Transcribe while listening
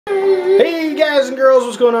Hey guys and girls,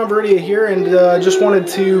 what's going on? Veridia here, and just wanted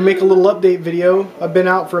to make a little update video. I've been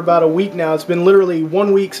out for about a week now. It's been literally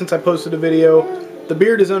 1 week since I posted a video. The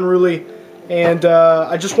beard is unruly, and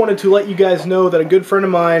I just wanted to let you guys know that a good friend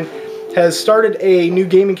of mine has started a new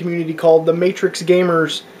gaming community called the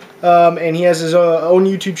Matrixgamers, and he has his own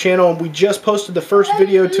YouTube channel. We just posted the first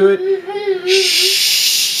video to it.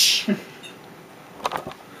 Shh.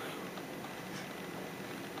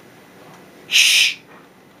 Shh.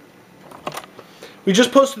 We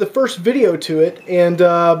just posted the first video to it, and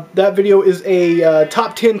that video is a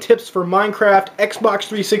top 10 tips for Minecraft Xbox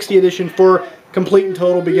 360 edition for complete and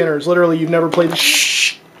total beginners. Literally, you've never played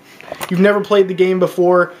the game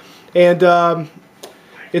before, and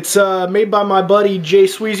it's made by my buddy Jay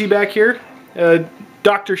Sweezy back here,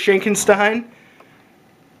 Dr. Shankenstein,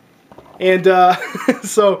 and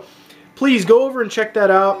so please go over and check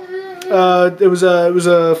that out. It was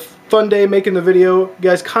a fun day making the video. You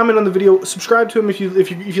guys, comment on the video, subscribe to him if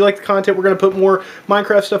you like the content. We're gonna put more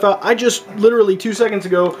Minecraft stuff out. I just literally 2 seconds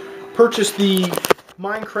ago purchased the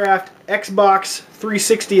Minecraft Xbox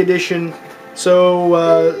 360 edition, so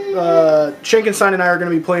Shankenstein and I are gonna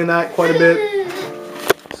be playing that quite a bit.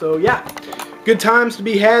 So yeah, good times to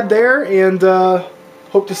be had there, and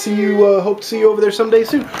hope to see you over there someday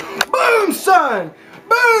soon. Boom, son!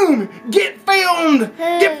 Boom! Get filmed!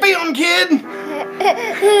 Get filmed, kid!